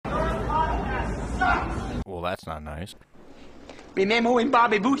Well, that's not nice. Remember when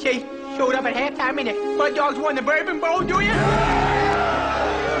Bobby Boucher showed up at halftime and the Bud Dogs won the Bourbon Bowl, do you?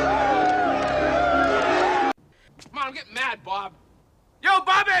 Come on, I'm getting mad, Bob. Yo,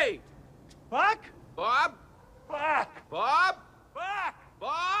 Bobby! Buck? Bob? Buck! Bob? Buck!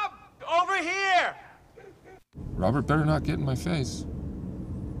 Bob? Over here! Robert better not get in my face.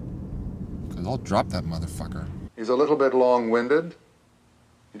 Because I'll drop that motherfucker. He's a little bit long-winded.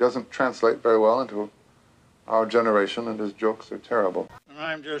 He doesn't translate very well into our generation, and his jokes are terrible.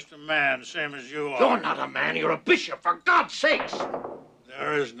 I'm just a man, same as you are. You're not a man, you're a bishop, for God's sakes!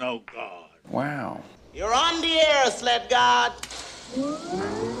 There is no God. Wow. You're on the air, Sled God.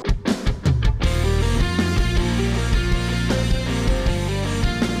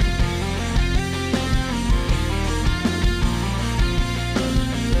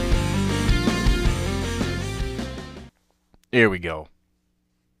 Here we go.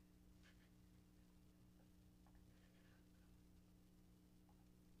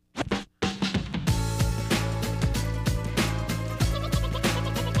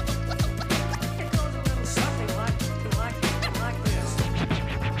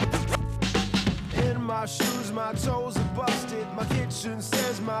 My shoes, my toes are busted. My kitchen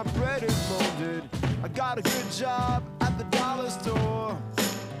says my bread is molded. I got a good job at the dollar store.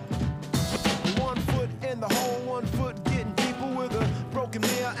 1 foot in the hole, 1 foot getting deeper with a broken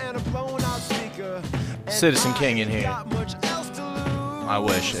mirror and a blown out speaker. And Citizen King in here. I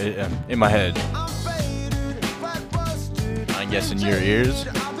wish. In my head. I guess in your ears.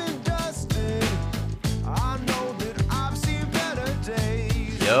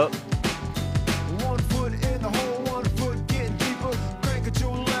 Yup.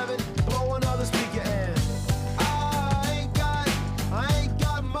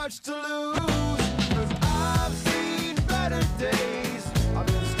 To lose, 'cause I've seen better days. I've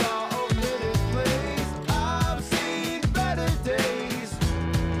been star of many plays. I've seen better days.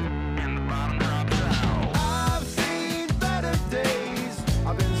 And the bottom drops out. I've seen better days.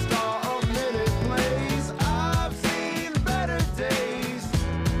 I've been star of many plays. I've seen better days.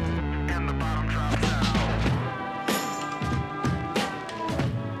 And the bottom drops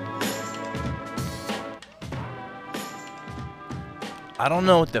I don't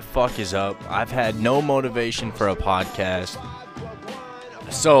know what the fuck is up. I've had no motivation for a podcast.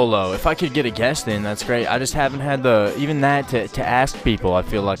 Solo. If I could get a guest in, that's great. I just haven't had even that to ask people. I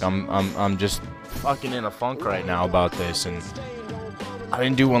feel like I'm just fucking in a funk right now about this, and I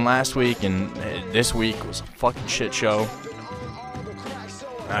didn't do one last week, and this week was a fucking shit show.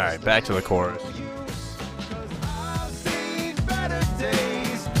 All right, back to the chorus. I've seen better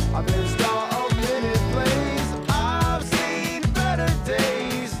days. I've been star of many plays. I've seen better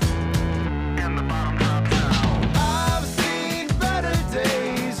days. And the bottom drops out. I've seen better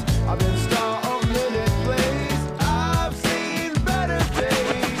days. I've been star of many plays. I've seen better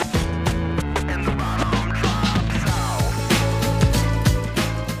days. And the bottom drops out.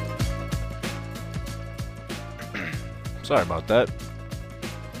 Sorry about that.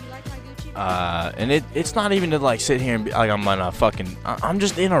 And it's not even to like sit here and be like I'm on a fucking. I'm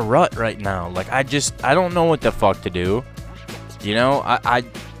just in a rut right now. Like I don't know what the fuck to do. You know, I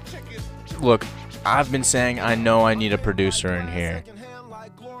look. I've been saying I know I need a producer in here.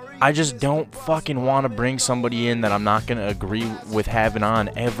 I just don't fucking want to bring somebody in that I'm not gonna agree with having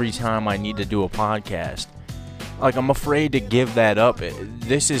on every time I need to do a podcast. Like I'm afraid to give that up.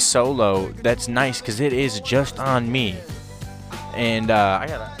 This is solo. That's nice because it is just on me. And I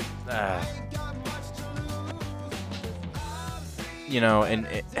gotta. You know, and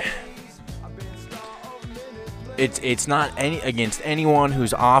it's not against anyone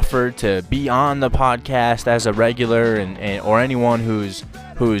who's offered to be on the podcast as a regular, and or anyone who's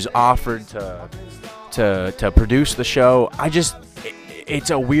offered to produce the show. It's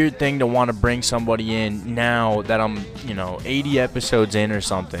a weird thing to want to bring somebody in now that I'm 80 episodes in or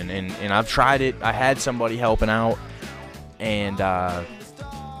something, and I've tried it. I had somebody helping out, and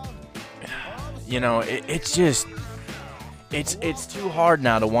it's just it's too hard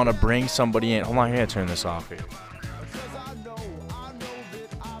now to want to bring somebody in. Hold on, I gotta turn this off here.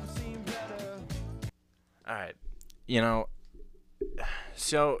 All right,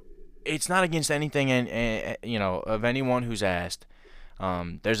 so it's not against anything, and of anyone who's asked.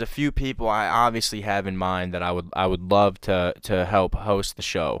 There's a few people I obviously have in mind that I would love to help host the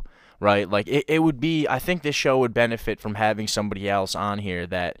show. Right, like it would be. I think this show would benefit from having somebody else on here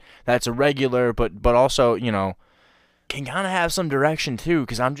that's a regular, but also can kind of have some direction too.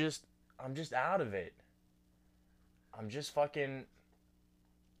 Because I'm just out of it. I'm just fucking.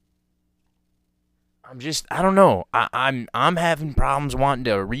 I don't know. I'm having problems wanting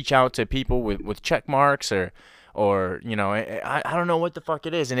to reach out to people with check marks or you know, I don't know what the fuck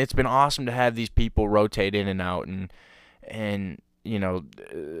it is. And it's been awesome to have these people rotate in and out and you know,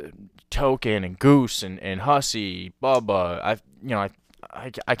 Token and Goose and Hussey, Bubba.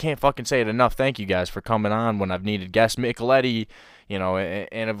 I can't fucking say it enough. Thank you guys for coming on when I've needed guests. Micheletti, you know,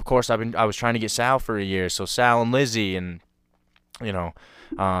 and of course I was trying to get Sal for a year, so Sal and Lizzie and you know,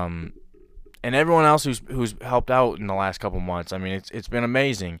 and everyone else who's helped out in the last couple months. I mean, it's been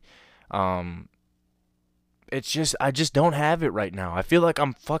amazing. It's just I just don't have it right now. I feel like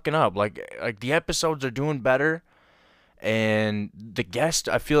I'm fucking up. Like the episodes are doing better, and the guests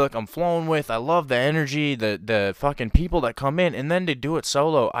I feel like I'm flowing with. I love the energy, the fucking people that come in, and then to do it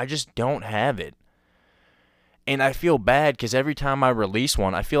solo, I just don't have it. And I feel bad because every time I release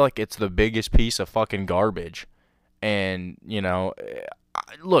one, I feel like it's the biggest piece of fucking garbage. And, you know,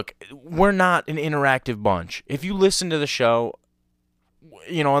 look, we're not an interactive bunch. If you listen to the show,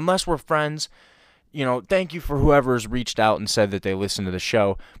 you know, unless we're friends, you know, thank you for whoever's reached out and said that they listen to the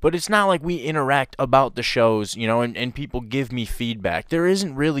show. But it's not like we interact about the shows, you know, and people give me feedback. There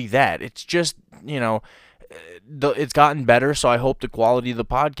isn't really that. It's just, you know, it's gotten better, so I hope the quality of the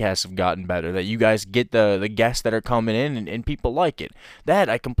podcasts have gotten better, that you guys get the guests that are coming in and people like it. That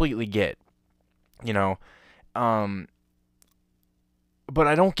I completely get, you know. But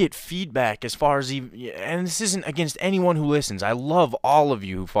I don't get feedback as far as even, and this isn't against anyone who listens. I love all of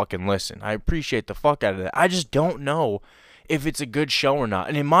you who fucking listen. I appreciate the fuck out of that. I just don't know if it's a good show or not.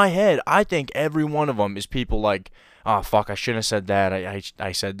 And in my head, I think every one of them is people like, oh, fuck, I shouldn't have said that.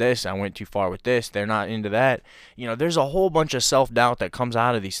 I said this. I went too far with this. They're not into that. You know, there's a whole bunch of self-doubt that comes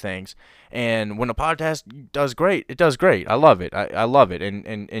out of these things. And when a podcast does great, it does great. I love it. I love it.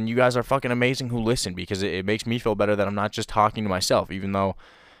 And you guys are fucking amazing who listen, because it makes me feel better that I'm not just talking to myself, even though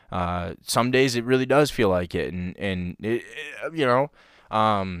some days it really does feel like it. And it, you know,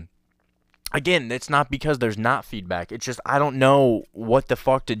 again, it's not because there's not feedback. It's just I don't know what the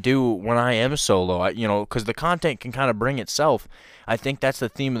fuck to do when I am solo. You know, because the content can kind of bring itself. I think that's the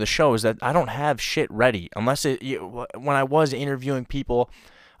theme of the show, is that I don't have shit ready. Unless when I was interviewing people,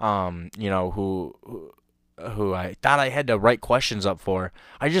 you know, who I thought I had to write questions up for,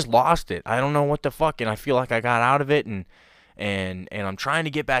 I just lost it. I don't know what the fuck, and I feel like I got out of it, and I'm trying to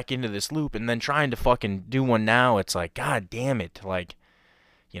get back into this loop, and then trying to fucking do one now. It's like, god damn it, like.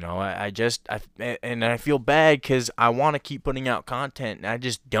 You know, I feel bad because I want to keep putting out content, and I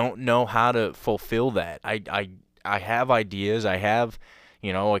just don't know how to fulfill that. I have ideas. I have,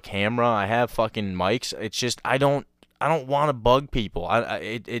 you know, a camera. I have fucking mics. It's just I don't want to bug people.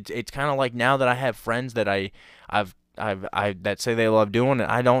 It's kind of like now that I have friends that I've that say they love doing it.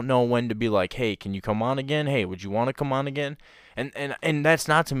 I don't know when to be like, hey, can you come on again? Hey, would you want to come on again? And that's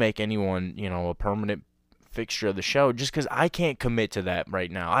not to make anyone, you know, a permanent fixture of the show, just because I can't commit to that right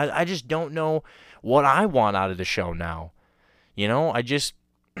now. I just don't know what I want out of the show now. You know, I just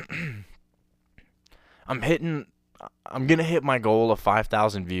I'm gonna hit my goal of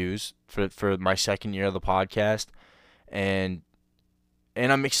 5,000 views for my second year of the podcast, and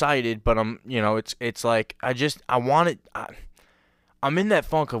I'm excited, but I'm, you know, it's like I want it. I'm in that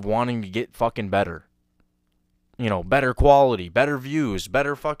funk of wanting to get fucking better. You know, better quality, better views,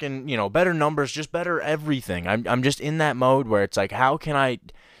 better fucking, you know, better numbers, just better everything. I'm just in that mode where it's like, how can I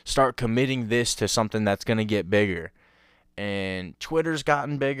start committing this to something that's going to get bigger? And Twitter's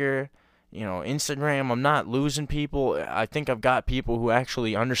gotten bigger, you know, Instagram, I'm not losing people. I think I've got people who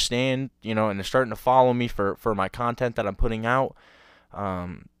actually understand, you know, and they're starting to follow me for my content that I'm putting out.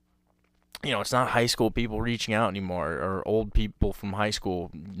 You know, it's not high school people reaching out anymore, or old people from high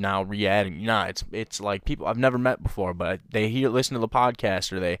school now re-adding. Nah, it's like people I've never met before, but they listen to the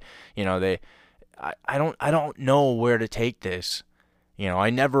podcast, or they, you know, I don't know where to take this. You know,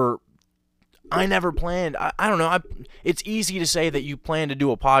 I never planned. I don't know. It's easy to say that you plan to do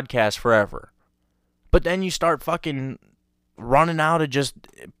a podcast forever, but then you start fucking running out of just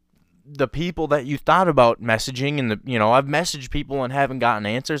the people that you thought about messaging, and you know, I've messaged people and haven't gotten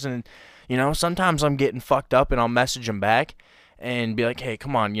answers, and you know, sometimes I'm getting fucked up and I'll message them back and be like, hey,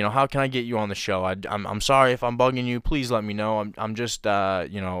 come on, you know, how can I get you on the show? I'm sorry if I'm bugging you. Please let me know. I'm just,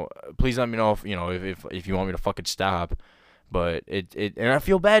 you know, please let me know if, you know, if you want me to fucking stop. But and I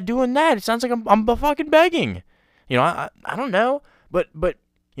feel bad doing that. It sounds like I'm fucking begging. You know, I don't know. But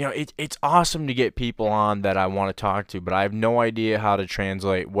you know, it's awesome to get people on that I want to talk to, but I have no idea how to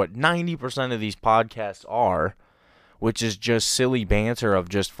translate what 90% of these podcasts are, which is just silly banter of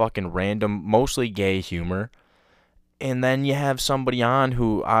just fucking random, mostly gay humor. And then you have somebody on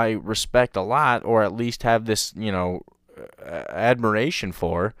who I respect a lot, or at least have this, you know, admiration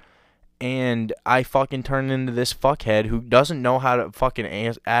for, and I fucking turn into this fuckhead who doesn't know how to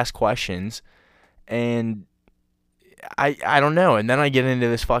fucking ask questions, and I don't know. And then I get into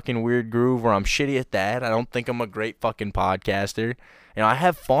this fucking weird groove where I'm shitty at that. I don't think I'm a great fucking podcaster. You know, I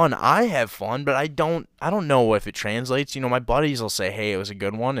have fun, but I don't know if it translates. You know, my buddies will say, hey, it was a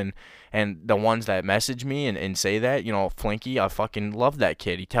good one, and the ones that message me and say that, you know, Flinky, I fucking love that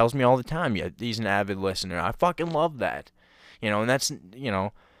kid. He tells me all the time, yeah, he's an avid listener. I fucking love that. You know, and that's, you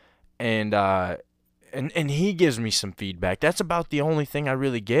know, and he gives me some feedback. That's about the only thing I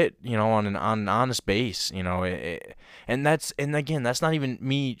really get, you know, on an honest base, you know. And again, that's not even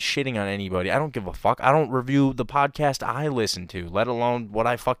me shitting on anybody. I don't give a fuck. I don't review the podcast I listen to, let alone what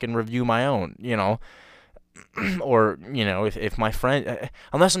I fucking review my own, you know. Or, you know, if my friend,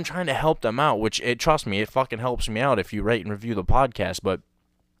 unless I'm trying to help them out, which, trust me, it fucking helps me out if you rate and review the podcast, but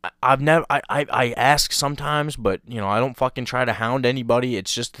I ask sometimes, but, you know, I don't fucking try to hound anybody.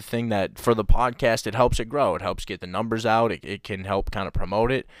 It's just the thing that for the podcast, it helps it grow. It helps get the numbers out. It can help kind of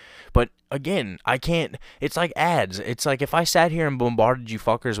promote it. But again, I can't, it's like ads. It's like if I sat here and bombarded you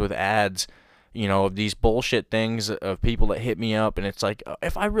fuckers with ads, you know, of these bullshit things of people that hit me up, and it's like,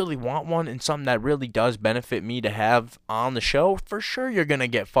 if I really want one and something that really does benefit me to have on the show, for sure you're going to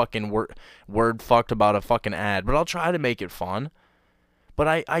get fucking word fucked about a fucking ad, but I'll try to make it fun.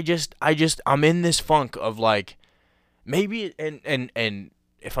 But I'm in this funk of like, maybe, and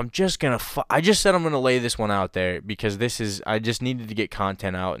if I'm just gonna, I just said I'm gonna lay this one out there because I just needed to get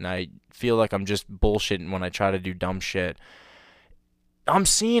content out, and I feel like I'm just bullshitting when I try to do dumb shit. I'm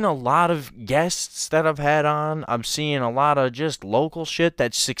seeing a lot of guests that I've had on. I'm seeing a lot of just local shit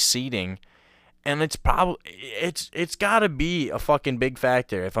that's succeeding, and it's gotta be a fucking big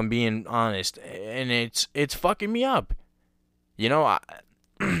factor if I'm being honest, and it's fucking me up. You know,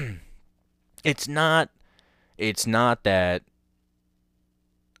 it's not that,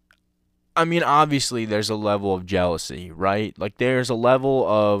 I mean, obviously there's a level of jealousy, right? Like there's a level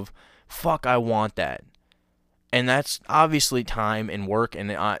of, fuck, I want that. And that's obviously time and work,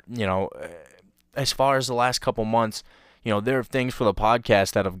 and, you know, as far as the last couple months, you know, there are things for the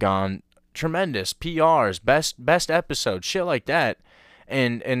podcast that have gone tremendous, PRs, best episodes, shit like that.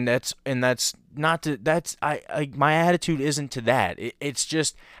 And that's not to, that's, my attitude isn't to that. It's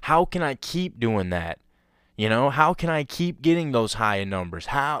just, how can I keep doing that? You know, how can I keep getting those high numbers?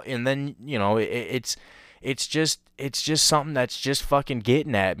 How, and then, you know, it's just something that's just fucking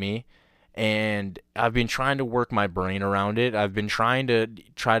getting at me. And I've been trying to work my brain around it. I've been trying to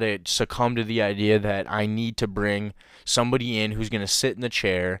succumb to the idea that I need to bring somebody in who's going to sit in the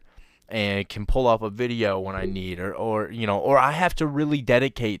chair and can pull up a video when I need, or you know, or I have to really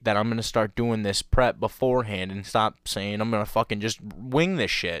dedicate that I'm going to start doing this prep beforehand and stop saying I'm going to fucking just wing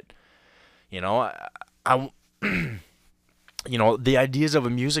this shit. You know, I you know, the ideas of a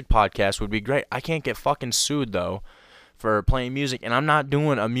music podcast would be great. I can't get fucking sued, though, for playing music, and I'm not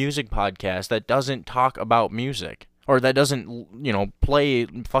doing a music podcast that doesn't talk about music, or that doesn't, you know, play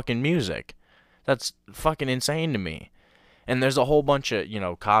fucking music. That's fucking insane to me. And there's a whole bunch of, you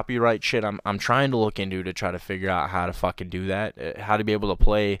know, copyright shit I'm trying to look into to try to figure out how to fucking do that, how to be able to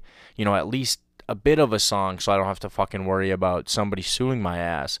play, you know, at least a bit of a song so I don't have to fucking worry about somebody suing my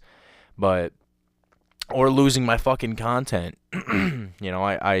ass, but, or losing my fucking content. You know,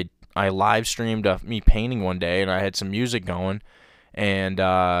 I live streamed me painting one day, and I had some music going, and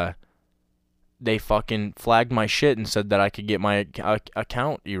they fucking flagged my shit and said that I could get my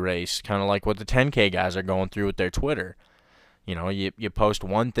account erased, kind of like what the 10K guys are going through with their Twitter. You know, you post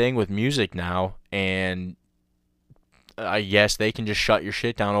one thing with music now, and I guess they can just shut your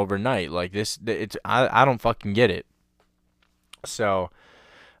shit down overnight. Like this, I don't fucking get it. So,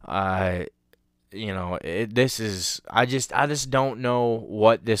 you know, I just don't know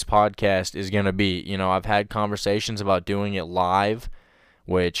what this podcast is gonna be. You know, I've had conversations about doing it live,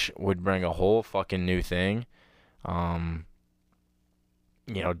 which would bring a whole fucking new thing. You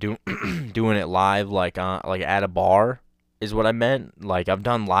know, doing it live like at a bar is what I meant. Like, I've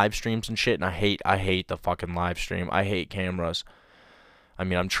done live streams and shit, and I hate the fucking live stream. I hate cameras. I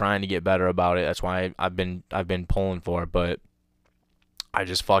mean, I'm trying to get better about it. That's why I've been pulling for it, but I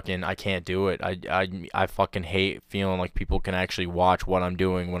can't do it. I fucking hate feeling like people can actually watch what I'm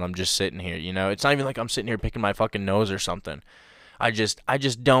doing when I'm just sitting here, you know? It's not even like I'm sitting here picking my fucking nose or something. I just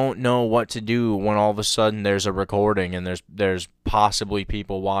don't know what to do when all of a sudden there's a recording and there's possibly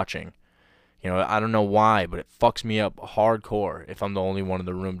people watching. You know, I don't know why, but it fucks me up hardcore if I'm the only one in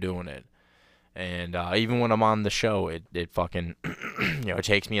the room doing it. And even when I'm on the show, it fucking, you know, it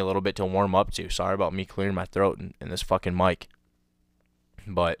takes me a little bit to warm up to. Sorry about me clearing my throat in this fucking mic.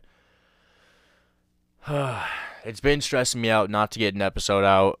 But, it's been stressing me out not to get an episode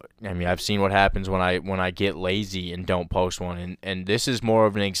out. I mean, I've seen what happens when I get lazy and don't post one, and this is more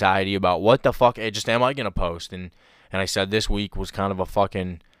of an anxiety about what the fuck just am I gonna post? And I said this week was kind of a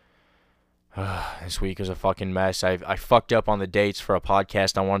fucking this week is a fucking mess. I fucked up on the dates for a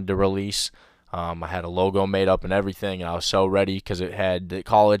podcast I wanted to release. I had a logo made up and everything, and I was so ready because it had the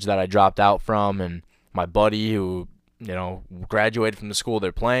college that I dropped out from, and my buddy who, you know, graduated from the school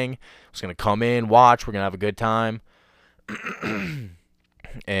they're playing was going to come in, watch, we're going to have a good time.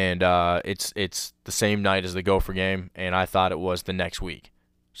 And it's the same night as the Gopher game, and I thought it was the next week.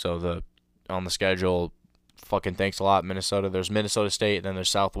 So on the schedule, fucking thanks a lot, Minnesota. There's Minnesota State, and then there's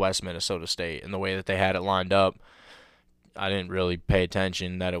Southwest Minnesota State, and the way that they had it lined up, I didn't really pay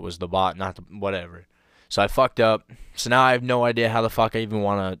attention that it was the bot, not the whatever. So I fucked up. So now I have no idea how the fuck I even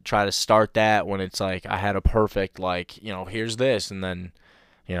want to try to start that when it's like I had a perfect, like, you know, here's this, and then,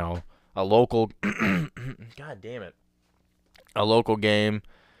 you know, a local, God damn it, a local game.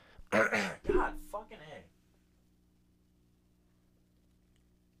 God fucking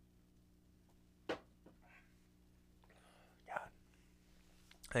A. God.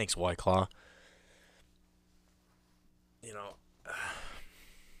 Thanks, White Claw. You know,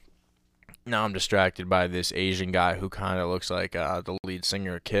 now I'm distracted by this Asian guy who kind of looks like the lead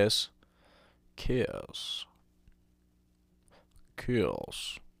singer of Kiss.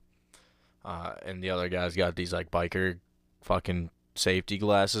 And the other guy's got these like biker fucking safety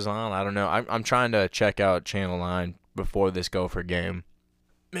glasses on. I don't know. I'm trying to check out Channel 9 before this Gopher game.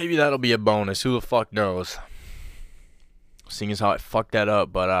 Maybe that'll be a bonus. Who the fuck knows? Seeing as how I fucked that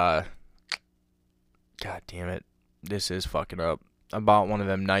up, but God damn it. This is fucking up. I bought one of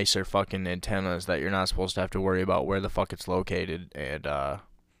them nicer fucking antennas that you're not supposed to have to worry about where the fuck it's located, and I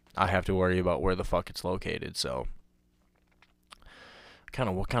have to worry about where the fuck it's located, so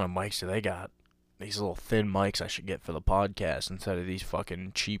what kind of mics do they got? These little thin mics I should get for the podcast instead of these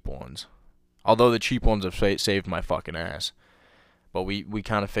fucking cheap ones. Although the cheap ones have saved my fucking ass. But we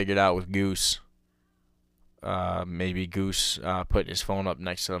kind of figured out with Goose, maybe Goose putting his phone up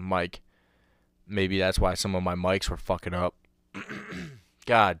next to the mic. Maybe that's why some of my mics were fucking up.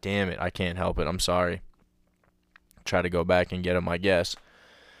 God damn it. I can't help it. I'm sorry. Try to go back and get him, I guess.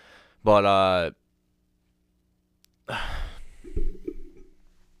 But, alright,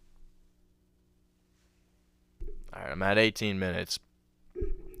 I'm at 18 minutes.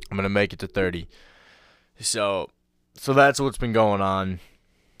 I'm going to make it to 30. So that's what's been going on.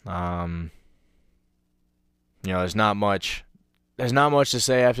 You know, there's not much to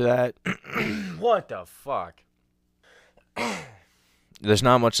say after that. What the fuck? There's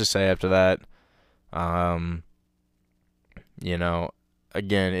not much to say after that. You know,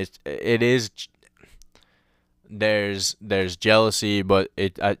 again, it is. There's jealousy, but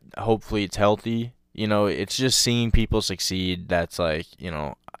hopefully it's healthy. You know, it's just seeing people succeed. That's like, you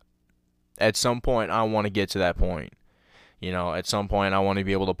know, at some point I want to get to that point. You know, at some point I want to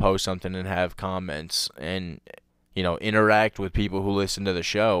be able to post something and have comments and, you know, interact with people who listen to the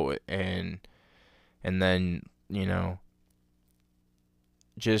show and then, you know,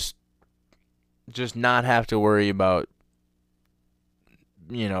 just not have to worry about,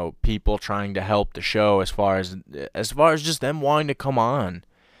 you know, people trying to help the show as far as just them wanting to come on.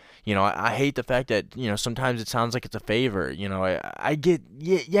 You know, I hate the fact that, you know, sometimes it sounds like it's a favor. You know, I get,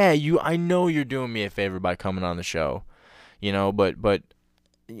 I know you're doing me a favor by coming on the show, you know, but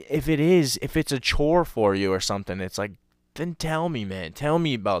if it's a chore for you or something, it's like, then tell me, man. Tell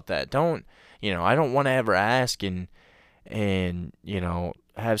me about that. Don't, you know, I don't want to ever ask and, you know,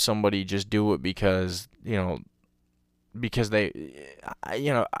 have somebody just do it because, you know, because they,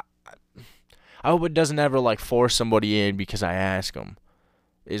 you know, I hope it doesn't ever, like, force somebody in because I ask them,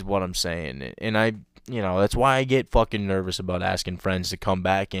 is what I'm saying. And I, you know, that's why I get fucking nervous about asking friends to come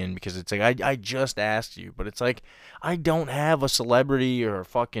back in, because it's like, I just asked you, but it's like, I don't have a celebrity or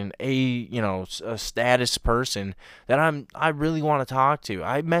fucking you know, a status person that I really want to talk to.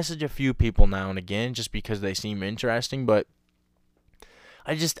 I message a few people now and again just because they seem interesting, but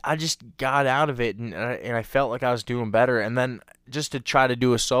I just got out of it and I felt like I was doing better, and then just to try to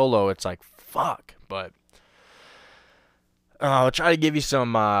do a solo, it's like, fuck. But I'll try to give you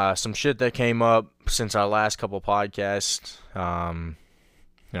some shit that came up since our last couple podcasts.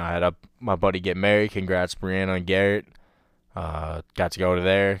 You know, I had my buddy get married. Congrats, Brianna and Garrett. Got to go to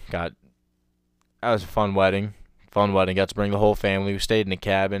there. That was a fun wedding. Got to bring the whole family. We stayed in a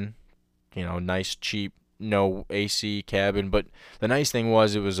cabin. You know, nice, cheap, no AC cabin. But the nice thing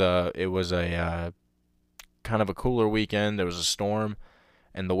was it was a kind of a cooler weekend. There was a storm,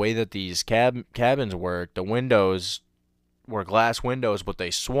 and the way that these cabins work, the windows were glass windows, but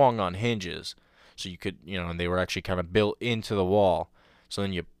they swung on hinges. So you could, and they were actually kind of built into the wall. So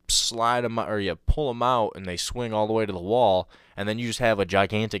then you slide them or you pull them out and they swing all the way to the wall, and then you just have a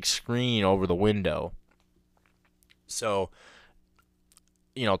gigantic screen over the window. So,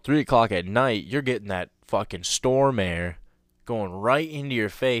 3 o'clock at night, you're getting that fucking storm air going right into your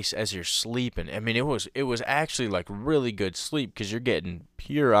face as you're sleeping. I mean, it was actually like really good sleep because you're getting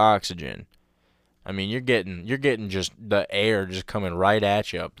pure oxygen. I mean, you're getting just the air just coming right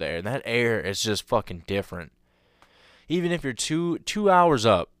at you up there. And that air is just fucking different. Even if you're two hours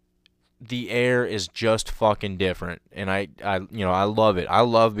up, the air is just fucking different. And I love it. I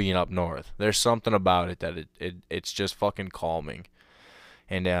love being up north. There's something about it that it's just fucking calming.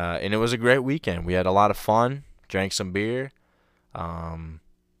 And it was a great weekend. We had a lot of fun. Drank some beer.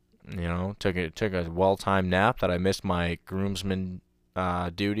 Took a well-timed nap that I missed my groomsmen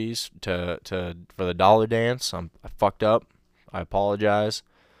duties for the dollar dance. I fucked up. I apologize.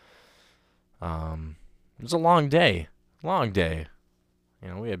 It was a long day.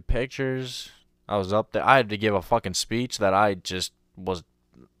 We had pictures. I was up there. I had to give a fucking speech that I just was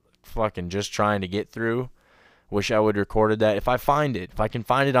fucking just trying to get through. Wish I would recorded that. If I can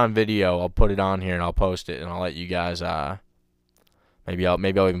find it on video, I'll put it on here and I'll post it and I'll let you guys. Maybe I'll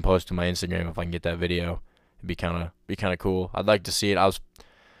even post it to my Instagram if I can get that video. It'd be kind of cool. I'd like to see it.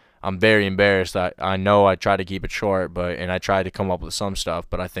 I'm very embarrassed. I know I tried to keep it short, and I tried to come up with some stuff,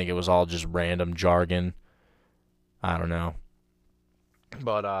 but I think it was all just random jargon. I don't know.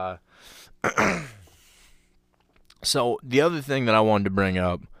 But so the other thing that I wanted to bring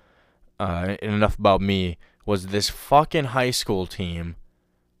up, enough about me, was this fucking high school team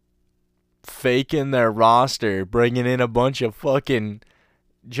faking their roster, bringing in a bunch of fucking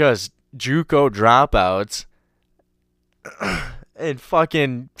just JUCO dropouts and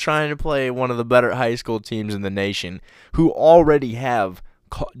fucking trying to play one of the better high school teams in the nation who already have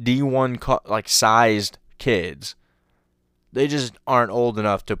D1 sized kids. They just aren't old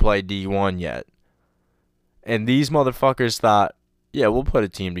enough to play D1 yet. And these motherfuckers thought, yeah, we'll put a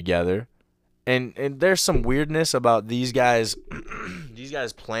team together. And there's some weirdness about these guys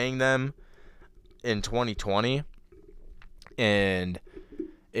playing them in 2020. And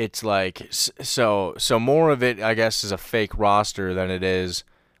it's like, so more of it, I guess, is a fake roster than it is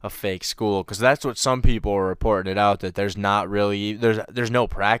a fake school. Because that's what some people are reporting it out, that there's not really, there's no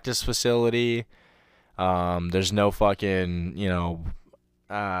practice facility. There's no fucking,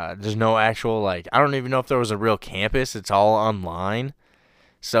 there's no actual, I don't even know if there was a real campus. It's all online.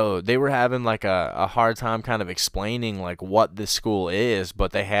 So they were having a hard time kind of explaining what this school is,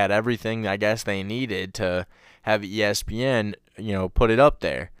 but they had everything I guess they needed to have ESPN, put it up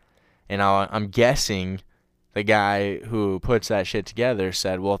there. And I'm guessing the guy who puts that shit together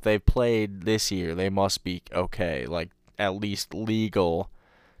said, well, if they've played this year, they must be okay, at least legal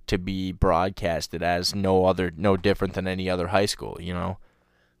to be broadcasted as no different than any other high school,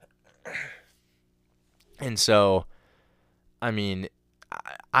 And so, I mean,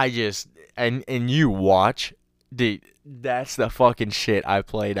 I just, and you watch, dude, that's the fucking shit I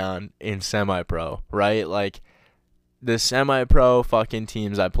played on in semi-pro, right? The semi-pro fucking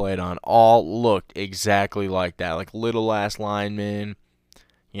teams I played on all looked exactly like that, little ass linemen,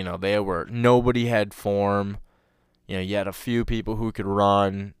 nobody had form, you had a few people who could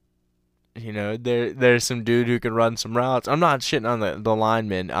run, there's some dude who could run some routes. I'm not shitting on the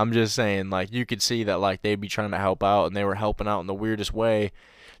linemen. I'm just saying, you could see that, they'd be trying to help out, and they were helping out in the weirdest way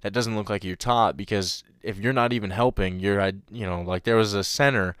that doesn't look like you're taught, because if you're not even helping, there was a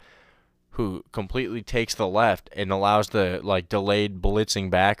center who completely takes the left and allows the, delayed blitzing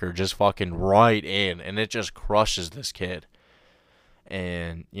backer just fucking right in, and it just crushes this kid.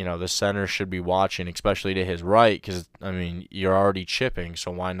 And, the center should be watching, especially to his right, because, you're already chipping,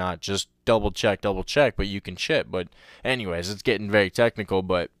 so why not just double check, but you can chip. But anyways, it's getting very technical,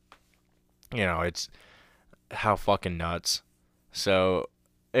 but, it's how fucking nuts. So,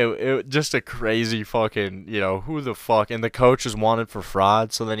 it just a crazy fucking, who the fuck, and the coach is wanted for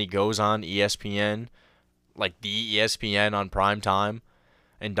fraud, so then he goes on ESPN, the ESPN on prime time,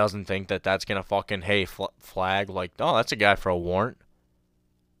 and doesn't think that that's gonna fucking, flag, oh, that's a guy for a warrant.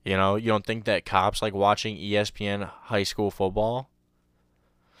 You don't think that cops like watching ESPN high school football?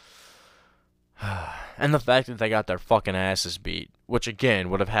 And the fact that they got their fucking asses beat, which again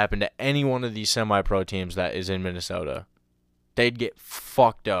would have happened to any one of these semi-pro teams that is in Minnesota. They'd get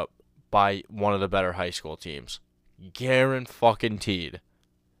fucked up by one of the better high school teams. Guaranteed.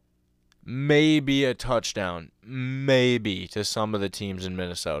 Maybe a touchdown. Maybe to some of the teams in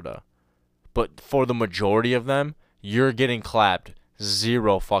Minnesota. But for the majority of them, you're getting clapped.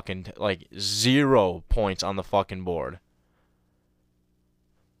 0 points on the fucking board.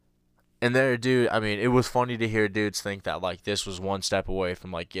 And there, dude, I mean, it was funny to hear dudes think that, like, this was one step away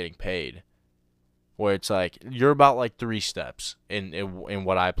from, like, getting paid. Where it's like, you're about, like, 3 steps in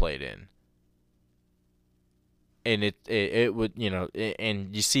what I played in. And it would, you know,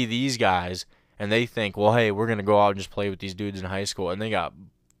 and you see these guys, and they think, well, hey, we're going to go out and just play with these dudes in high school. And they got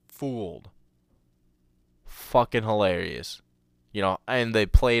fooled. Fucking hilarious. You know, and they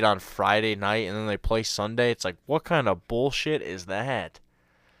played on Friday night, and then they play Sunday. It's like, what kind of bullshit is that?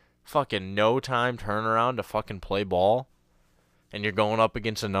 Fucking no time turnaround to fucking play ball. And you're going up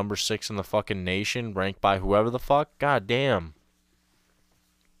against a number 6 in the fucking nation, ranked by whoever the fuck. God damn.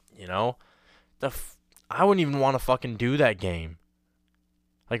 You know? I wouldn't even want to fucking do that game.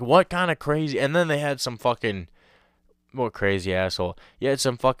 Like, what kind of crazy... And then they had some fucking... What crazy asshole. You had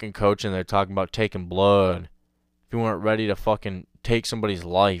some fucking coach in there talking about taking blood. If you weren't ready to fucking take somebody's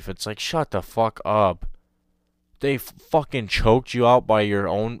life. It's like, shut the fuck up. They fucking choked you out by your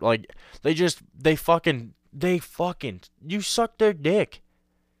own... Like, they fucking... You sucked their dick.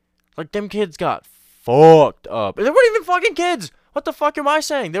 Like, them kids got fucked up. And they weren't even fucking kids. What the fuck am I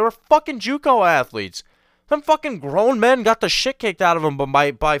saying? They were fucking JUCO athletes. Some fucking grown men got the shit kicked out of them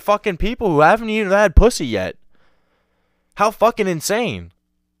by fucking people who haven't even had pussy yet. How fucking insane.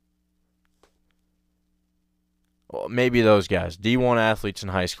 Well, maybe those guys. D1 athletes in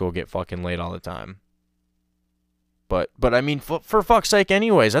high school get fucking laid all the time. But I mean, for fuck's sake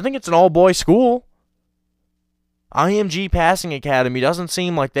anyways, I think it's an all-boy school. IMG Passing Academy doesn't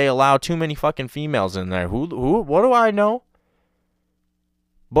seem like they allow too many fucking females in there. What do I know?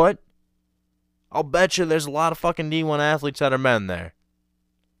 But I'll bet you there's a lot of fucking D1 athletes that are men there.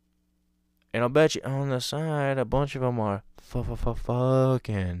 And I'll bet you on the side, a bunch of them are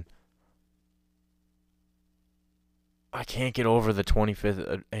fucking. I can't get over the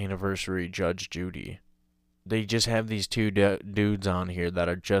 25th anniversary Judge Judy. They just have these 2 dudes on here that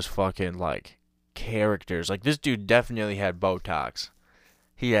are just fucking, like, characters. Like, this dude definitely had Botox.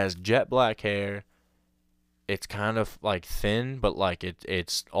 He has jet black hair. It's kind of, like, thin, but, like,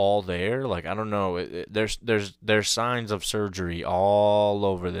 it's all there. Like, I don't know. There's signs of surgery all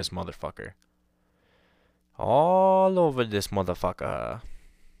over this motherfucker. All over this motherfucker.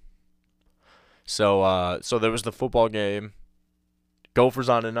 So there was the football game. Gophers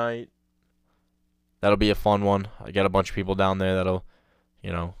on tonight. That'll be a fun one. I got a bunch of people down there that'll,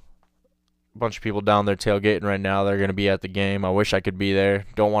 you know, a bunch of people down there tailgating right now. They're going to be at the game. I wish I could be there.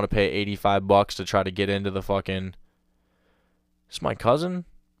 Don't want to pay $85 to try to get into the fucking... It's my cousin?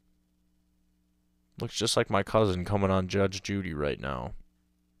 Looks just like my cousin coming on Judge Judy right now.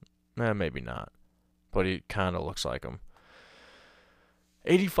 Maybe not. But he kind of looks like him.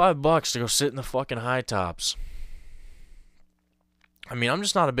 $85 to go sit in the fucking high tops. I mean, I'm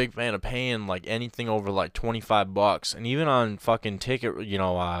just not a big fan of paying, like, anything over, like, $25. And even on fucking ticket, you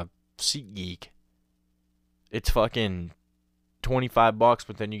know, SeatGeek, it's fucking $25,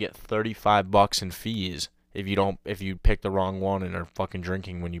 but then you get $35 in fees if you pick the wrong one and are fucking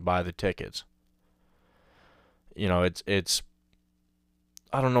drinking when you buy the tickets. You know, it's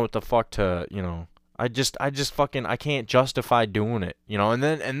I don't know what the fuck to, you know, I just fucking, I can't justify doing it, you know. And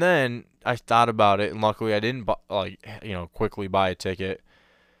then I thought about it, and luckily I didn't quickly buy a ticket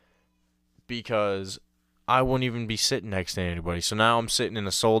because I wouldn't even be sitting next to anybody. So now I'm sitting in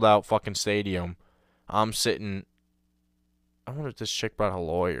a sold out fucking stadium. I wonder if this chick brought a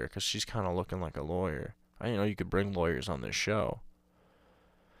lawyer, because she's kind of looking like a lawyer. I didn't know you could bring lawyers on this show.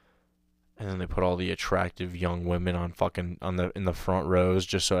 And then they put all the attractive young women on fucking in the front rows,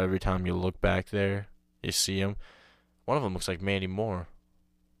 just so every time you look back there, you see them. One of them looks like Mandy Moore.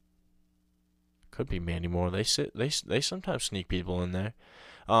 Could be Mandy Moore. They sometimes sneak people in there.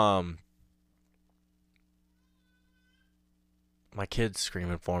 My kid's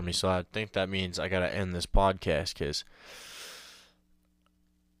screaming for me, so I think that means I gotta end this podcast, because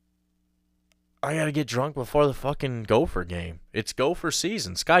I gotta get drunk before the fucking Gopher game. It's Gopher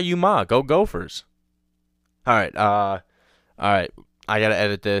season. Sky Yuma, go Gophers. Alright, I gotta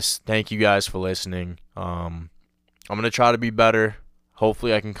edit this. Thank you guys for listening. I'm gonna try to be better.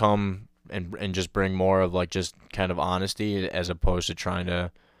 Hopefully I can come and just bring more of, like, just kind of honesty, as opposed to trying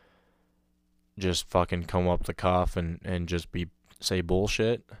to just fucking come up the cuff and just say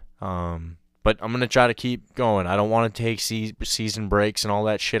bullshit. But I'm going to try to keep going. I don't want to take season breaks and all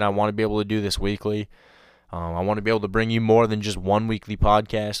that shit. I want to be able to do this weekly. I want to be able to bring you more than just one weekly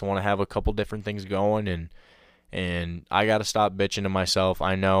podcast. I want to have a couple different things going, and I got to stop bitching to myself.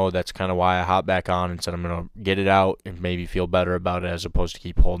 I know that's kind of why I hop back on and said I'm going to get it out and maybe feel better about it, as opposed to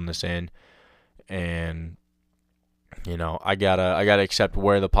keep holding this in. And, you know, I gotta accept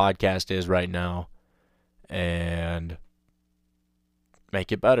where the podcast is right now and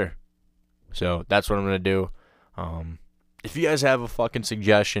make it better. So that's what I'm going to do. If you guys have a fucking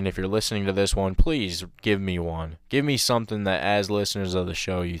suggestion, if you're listening to this one, please give me one. Give me something that as listeners of the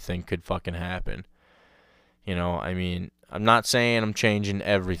show you think could fucking happen. You know, I mean, I'm not saying I'm changing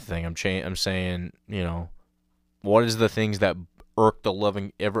everything. I'm saying, you know, what is the things that irk the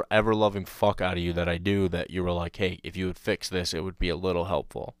loving ever loving fuck out of you that I do that you were like, hey, if you would fix this, it would be a little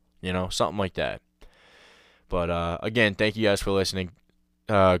helpful. You know, something like that. But again, thank you guys for listening.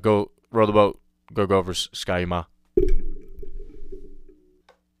 Go row the boat. Go Gophers. Skyuma.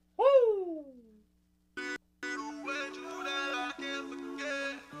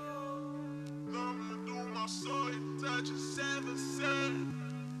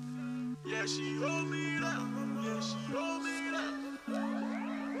 Yeah, she hold me down. Yeah, she hold me down.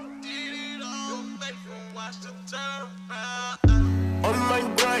 Did it all, faithful, watch the turn around. On my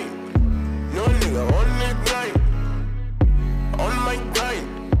grind, no nigga on that grind. On my grind,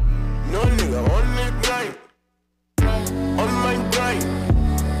 no nigga on that grind. On my grind,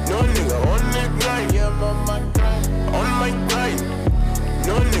 no nigga on that grind. Yeah, I'm on my grind. On my grind,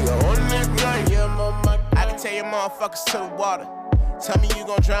 no nigga on that grind. Yeah, I'm on my grind. I can tell you motherfuckers to the water. Tell me you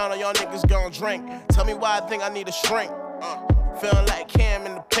gon' drown or y'all niggas gon' drink. Tell me why I think I need a shrink. Feeling like Cam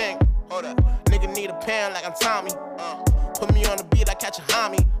in the pink. Hold up, nigga need a pen like I'm Tommy. Put me on the beat, I catch a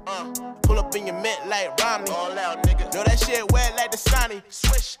homie. Pull up in your mint like Romney. All out, nigga. Know that shit wet like the Sonny.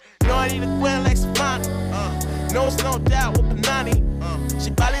 Swish. Know I need a Gwen like Savani. No, it's no doubt with Panani. She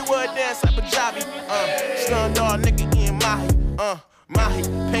Bollywood dance like Punjabi. Slumdog nigga eating Mahi. Mahi,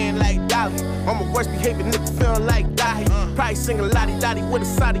 paying like Dolly. I'm a worst behavior nigga, feeling like Dahi. Probably singing Lottie Dottie with a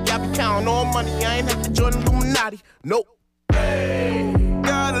Saudi. I be counting all money, I ain't have to join the Illuminati. Nope. Hey,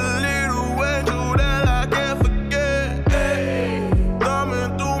 got a little angel that I can't forget. Hey,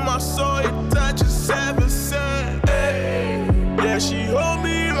 thumbing through my soul, it touches 7%. Hey, yeah, she hold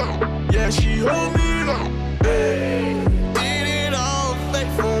me long. Yeah, she hold me long. Hey, did it all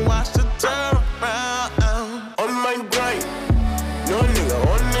faithful, watch the turn around. On my grind. No nigga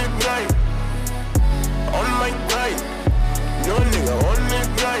on that grind. On my grind. No nigga on that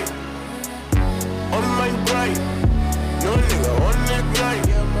grind. On my grind. No nigga on that grind.